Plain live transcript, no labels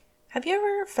Have you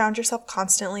ever found yourself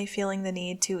constantly feeling the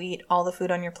need to eat all the food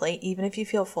on your plate, even if you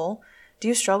feel full? Do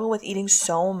you struggle with eating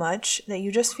so much that you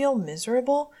just feel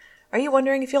miserable? Are you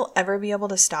wondering if you'll ever be able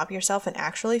to stop yourself and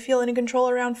actually feel in control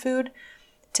around food?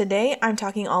 Today, I'm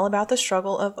talking all about the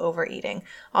struggle of overeating.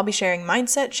 I'll be sharing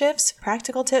mindset shifts,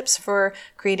 practical tips for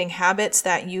creating habits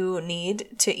that you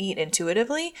need to eat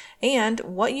intuitively, and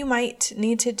what you might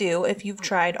need to do if you've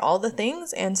tried all the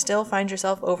things and still find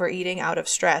yourself overeating out of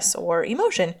stress or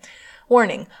emotion.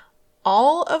 Warning,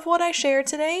 all of what I share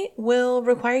today will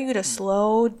require you to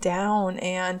slow down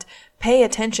and pay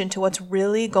attention to what's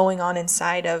really going on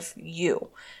inside of you.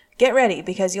 Get ready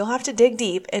because you'll have to dig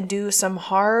deep and do some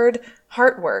hard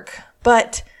heart work.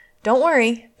 But don't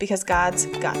worry because God's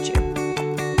got you.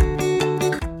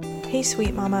 Hey,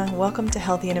 sweet mama. Welcome to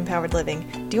Healthy and Empowered Living.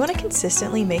 Do you want to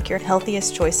consistently make your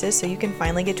healthiest choices so you can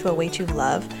finally get to a weight you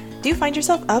love? Do you find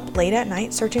yourself up late at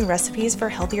night searching recipes for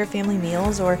healthier family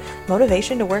meals or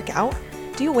motivation to work out?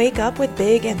 Do you wake up with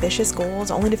big, ambitious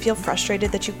goals only to feel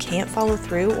frustrated that you can't follow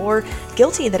through or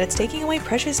guilty that it's taking away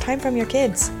precious time from your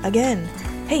kids? Again.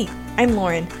 Hey, I'm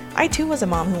Lauren. I too was a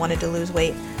mom who wanted to lose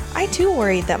weight. I too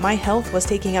worried that my health was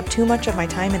taking up too much of my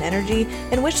time and energy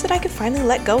and wished that I could finally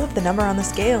let go of the number on the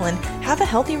scale and have a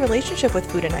healthy relationship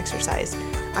with food and exercise.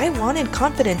 I wanted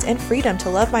confidence and freedom to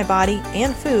love my body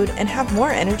and food and have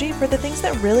more energy for the things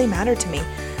that really mattered to me.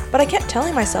 But I kept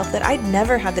telling myself that I'd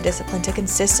never have the discipline to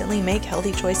consistently make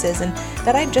healthy choices and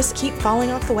that I'd just keep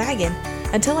falling off the wagon.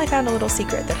 Until I found a little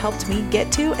secret that helped me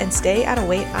get to and stay at a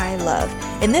weight I love.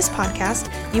 In this podcast,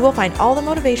 you will find all the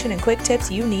motivation and quick tips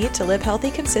you need to live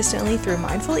healthy consistently through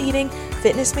mindful eating,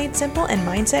 fitness made simple, and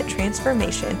mindset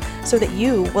transformation so that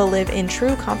you will live in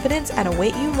true confidence at a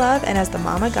weight you love and as the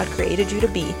mama God created you to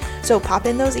be. So pop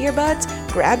in those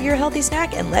earbuds, grab your healthy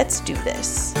snack, and let's do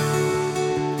this.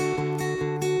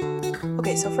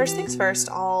 Okay, so first things first,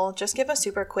 I'll just give a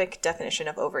super quick definition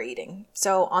of overeating.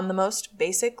 So on the most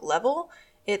basic level,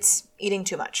 it's eating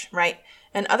too much, right?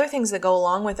 And other things that go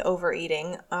along with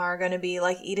overeating are going to be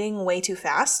like eating way too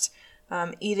fast,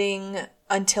 eating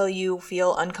until you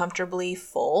feel uncomfortably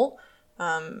full,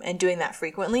 and doing that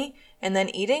frequently, and then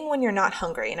eating when you're not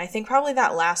hungry. And I think probably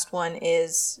that last one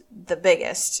is the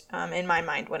biggest in my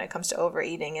mind when it comes to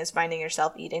overeating, is finding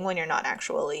yourself eating when you're not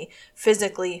actually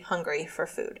physically hungry for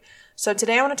food. So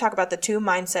today I want to talk about the two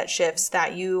mindset shifts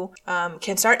that you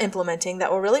can start implementing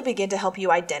that will really begin to help you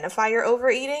identify your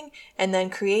overeating and then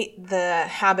create the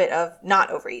habit of not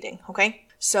overeating, okay?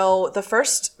 So the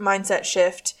first mindset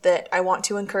shift that I want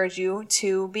to encourage you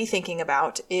to be thinking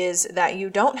about is that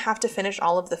you don't have to finish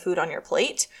all of the food on your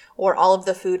plate or all of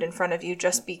the food in front of you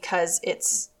just because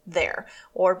it's there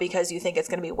or because you think it's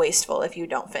going to be wasteful if you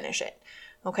don't finish it.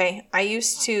 Okay, I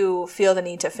used to feel the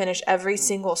need to finish every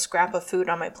single scrap of food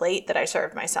on my plate that I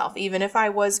served myself, even if I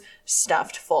was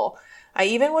stuffed full. I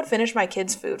even would finish my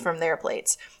kids' food from their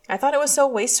plates. I thought it was so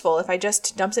wasteful if I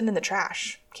just dumped it in the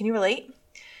trash. Can you relate?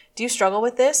 Do you struggle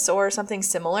with this or something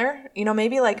similar?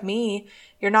 Maybe like me,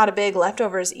 you're not a big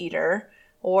leftovers eater,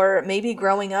 or maybe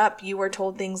growing up you were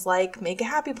told things like make a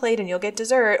happy plate and you'll get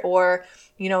dessert, or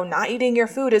not eating your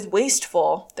food is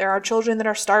wasteful. There are children that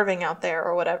are starving out there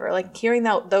or whatever. Like hearing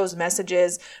those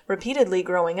messages repeatedly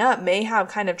growing up may have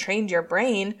kind of trained your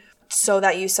brain so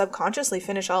that you subconsciously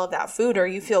finish all of that food or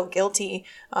you feel guilty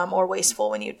or wasteful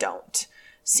when you don't.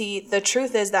 See, the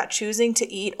truth is that choosing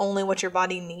to eat only what your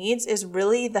body needs is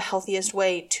really the healthiest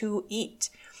way to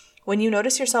eat. When you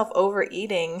notice yourself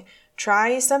overeating,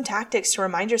 try some tactics to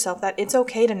remind yourself that it's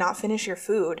okay to not finish your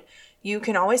food. You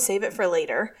can always save it for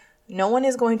later. No one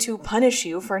is going to punish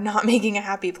you for not making a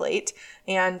happy plate,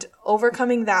 and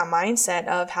overcoming that mindset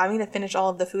of having to finish all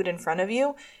of the food in front of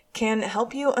you can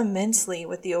help you immensely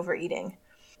with the overeating.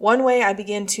 One way I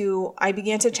began to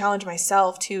challenge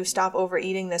myself to stop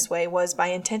overeating this way was by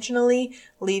intentionally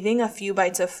leaving a few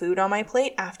bites of food on my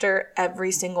plate after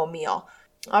every single meal.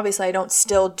 Obviously, I don't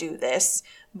still do this,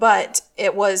 but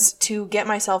it was to get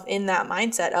myself in that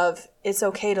mindset of it's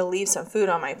okay to leave some food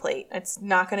on my plate. It's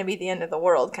not going to be the end of the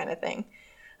world kind of thing.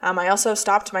 I also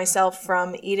stopped myself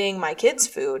from eating my kids'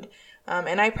 food.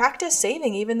 And I practice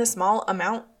saving even the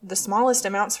smallest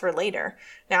amounts for later.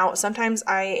 Now, sometimes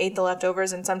I ate the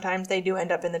leftovers and sometimes they do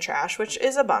end up in the trash, which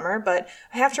is a bummer, but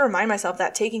I have to remind myself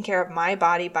that taking care of my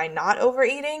body by not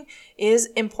overeating is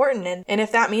important. And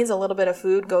if that means a little bit of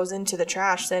food goes into the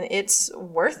trash, then it's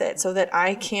worth it so that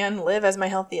I can live as my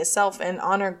healthiest self and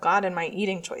honor God in my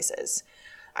eating choices.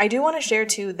 I do want to share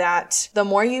too that the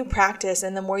more you practice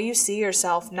and the more you see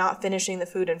yourself not finishing the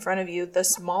food in front of you, the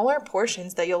smaller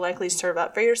portions that you'll likely serve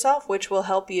up for yourself, which will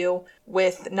help you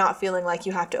with not feeling like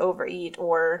you have to overeat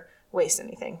or waste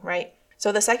anything, right?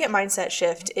 So the second mindset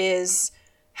shift is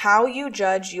how you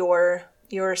judge your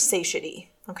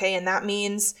satiety, okay? And that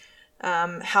means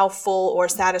how full or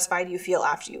satisfied you feel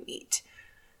after you eat.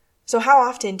 So how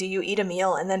often do you eat a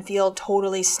meal and then feel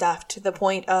totally stuffed to the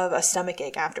point of a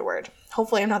stomachache afterward?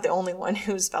 Hopefully I'm not the only one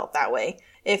who's felt that way.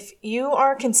 If you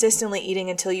are consistently eating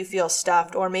until you feel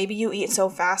stuffed, or maybe you eat so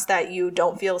fast that you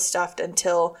don't feel stuffed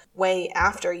until way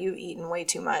after you've eaten way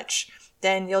too much,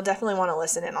 then you'll definitely want to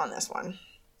listen in on this one.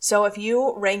 So if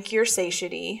you rank your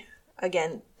satiety,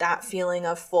 again, that feeling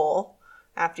of full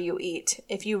after you eat,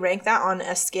 if you rank that on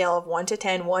a scale of 1 to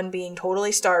 10, 1 being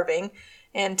totally starving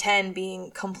and 10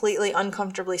 being completely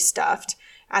uncomfortably stuffed,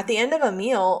 at the end of a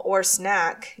meal or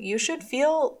snack, you should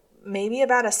feel maybe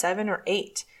about a 7 or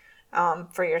 8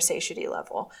 for your satiety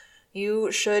level.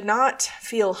 You should not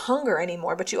feel hunger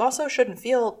anymore, but you also shouldn't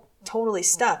feel totally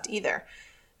stuffed either.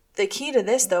 The key to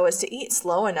this, though, is to eat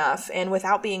slow enough and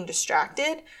without being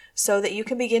distracted so that you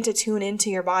can begin to tune into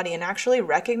your body and actually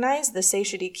recognize the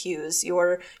satiety cues,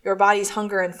 your body's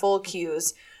hunger and full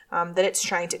cues that it's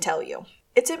trying to tell you.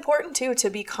 It's important, too, to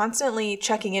be constantly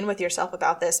checking in with yourself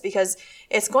about this because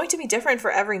it's going to be different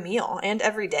for every meal and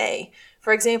every day.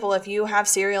 For example, if you have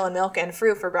cereal and milk and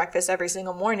fruit for breakfast every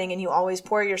single morning and you always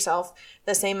pour yourself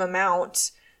the same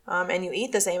amount and you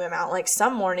eat the same amount, like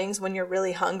some mornings when you're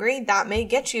really hungry, that may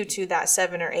get you to that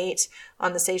 7 or 8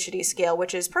 on the satiety scale,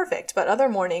 which is perfect. But other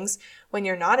mornings when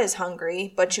you're not as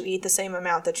hungry, but you eat the same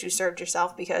amount that you served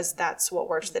yourself because that's what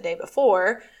worked the day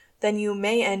before, then you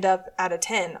may end up at a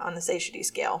 10 on the satiety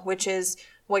scale, which is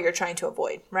what you're trying to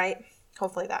avoid, right?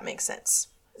 Hopefully that makes sense.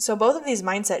 So both of these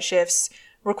mindset shifts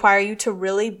require you to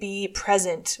really be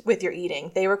present with your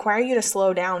eating. They require you to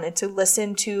slow down and to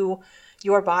listen to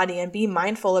your body and be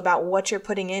mindful about what you're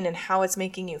putting in and how it's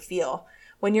making you feel.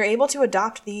 When you're able to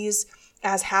adopt these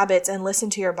as habits and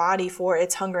listen to your body for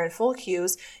its hunger and full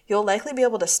cues, you'll likely be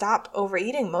able to stop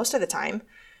overeating most of the time.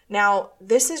 Now,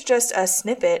 this is just a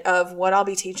snippet of what I'll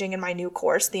be teaching in my new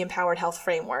course, the Empowered Health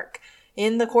Framework.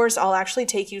 In the course, I'll actually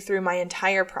take you through my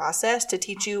entire process to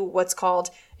teach you what's called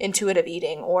intuitive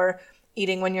eating, or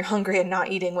eating when you're hungry and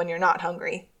not eating when you're not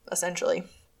hungry, essentially.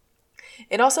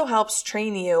 It also helps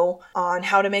train you on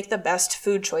how to make the best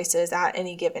food choices at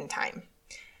any given time.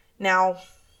 Now,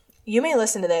 you may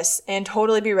listen to this and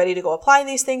totally be ready to go apply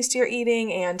these things to your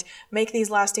eating and make these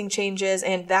lasting changes,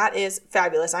 and that is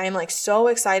fabulous. I am so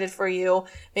excited for you.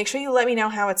 Make sure you let me know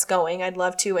how it's going. I'd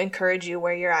love to encourage you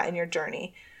where you're at in your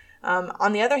journey.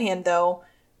 On the other hand, though,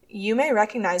 you may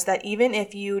recognize that even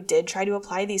if you did try to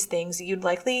apply these things, you'd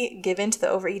likely give in to the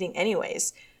overeating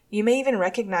anyways. You may even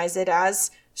recognize it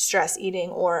as stress eating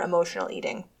or emotional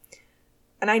eating.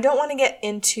 And I don't want to get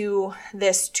into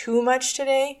this too much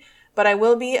today, but I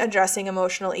will be addressing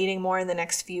emotional eating more in the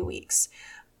next few weeks.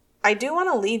 I do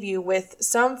want to leave you with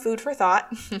some food for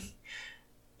thought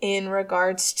in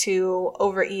regards to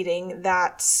overeating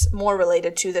that's more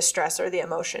related to the stress or the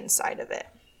emotion side of it.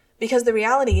 Because the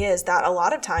reality is that a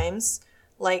lot of times,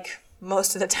 like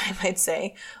most of the time I'd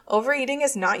say, overeating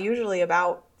is not usually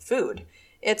about food.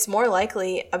 It's more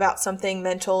likely about something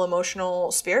mental,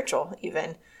 emotional, spiritual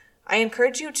even. I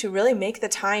encourage you to really make the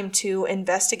time to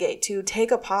investigate, to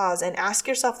take a pause and ask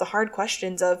yourself the hard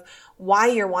questions of why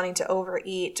you're wanting to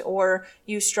overeat or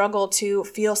you struggle to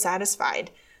feel satisfied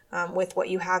with what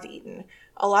you have eaten.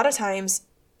 A lot of times,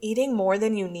 eating more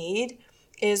than you need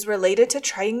is related to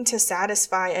trying to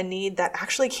satisfy a need that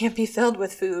actually can't be filled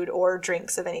with food or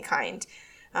drinks of any kind.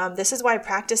 This is why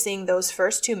practicing those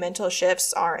first 2 mental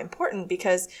shifts are important,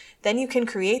 because then you can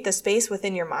create the space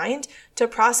within your mind to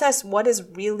process what is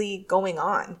really going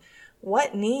on.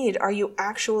 What need are you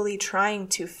actually trying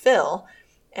to fill?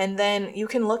 And then you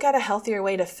can look at a healthier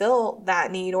way to fill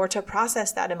that need or to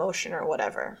process that emotion or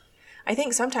whatever. I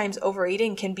think sometimes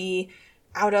overeating can be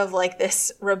out of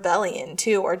this rebellion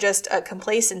too, or just a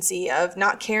complacency of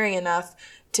not caring enough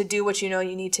to do what you know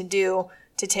you need to do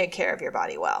to take care of your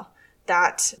body well.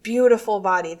 That beautiful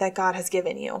body that God has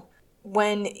given you.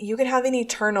 When you can have an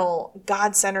eternal,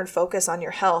 God-centered focus on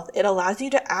your health, it allows you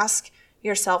to ask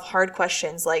yourself hard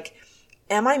questions like,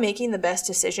 am I making the best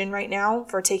decision right now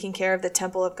for taking care of the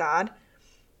temple of God?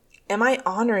 Am I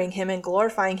honoring Him and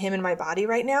glorifying Him in my body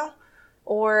right now?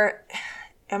 Or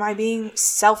am I being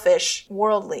selfish,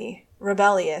 worldly,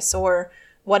 rebellious, or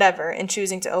whatever, and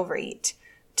choosing to overeat,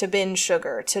 to binge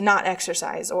sugar, to not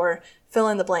exercise, or fill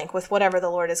in the blank with whatever the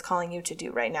Lord is calling you to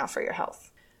do right now for your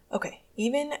health? Okay,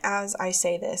 even as I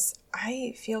say this,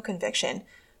 I feel conviction,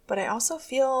 but I also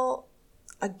feel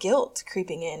a guilt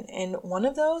creeping in. And one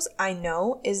of those I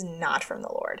know is not from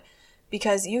the Lord,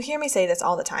 because you hear me say this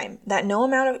all the time, that no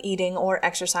amount of eating or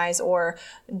exercise or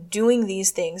doing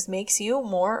these things makes you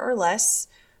more or less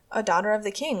a daughter of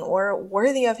the King or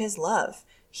worthy of his love.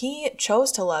 He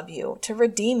chose to love you, to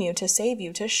redeem you, to save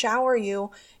you, to shower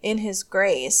you in his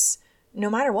grace, no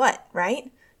matter what,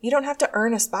 right? You don't have to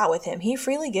earn a spot with him. He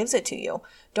freely gives it to you.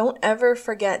 Don't ever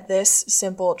forget this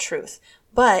simple truth.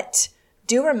 But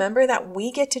do remember that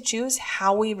we get to choose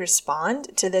how we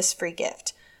respond to this free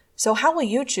gift. So how will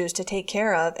you choose to take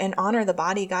care of and honor the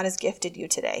body God has gifted you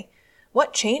today?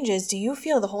 What changes do you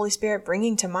feel the Holy Spirit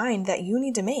bringing to mind that you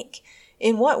need to make?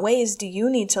 In what ways do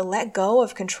you need to let go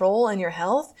of control in your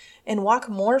health and walk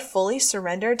more fully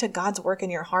surrendered to God's work in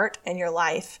your heart and your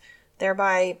life,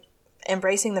 thereby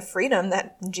embracing the freedom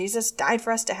that Jesus died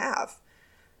for us to have?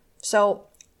 So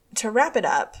to wrap it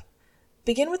up,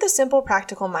 begin with the simple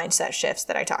practical mindset shifts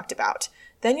that I talked about.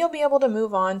 Then you'll be able to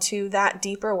move on to that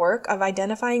deeper work of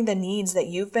identifying the needs that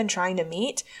you've been trying to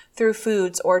meet through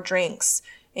foods or drinks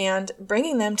and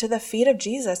bringing them to the feet of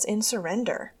Jesus in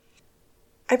surrender.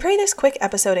 I pray this quick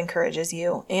episode encourages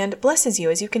you and blesses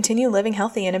you as you continue living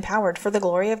healthy and empowered for the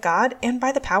glory of God and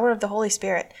by the power of the Holy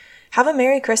Spirit. Have a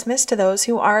Merry Christmas to those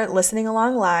who are listening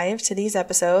along live to these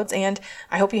episodes, and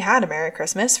I hope you had a Merry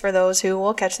Christmas for those who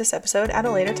will catch this episode at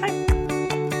a later time.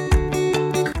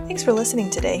 Thanks for listening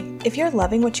today. If you're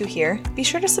loving what you hear, be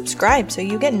sure to subscribe so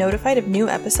you get notified of new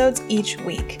episodes each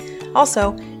week.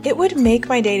 Also, it would make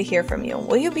my day to hear from you.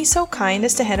 Will you be so kind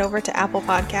as to head over to Apple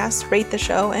Podcasts, rate the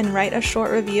show, and write a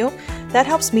short review? That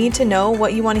helps me to know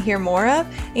what you want to hear more of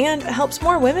and helps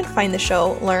more women find the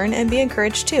show, learn, and be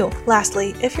encouraged too.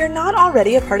 Lastly, if you're not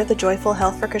already a part of the Joyful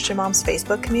Health for Christian Moms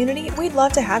Facebook community, we'd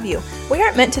love to have you. We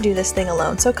aren't meant to do this thing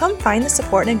alone, so come find the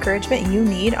support and encouragement you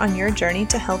need on your journey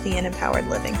to healthy and empowered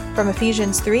living. From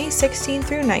Ephesians 3:16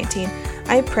 through 19,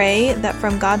 I pray that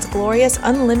from God's glorious,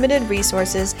 unlimited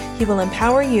resources, He will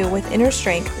empower you with inner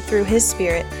strength through His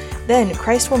Spirit. Then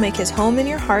Christ will make His home in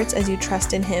your hearts as you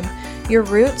trust in Him. Your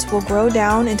roots will grow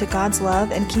down into God's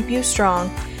love and keep you strong.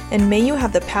 And may you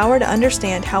have the power to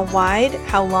understand how wide,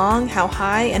 how long, how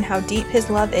high, and how deep His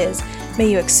love is. May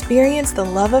you experience the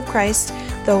love of Christ,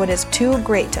 though it is too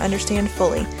great to understand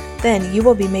fully. Then you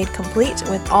will be made complete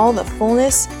with all the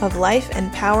fullness of life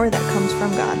and power that comes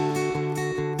from God.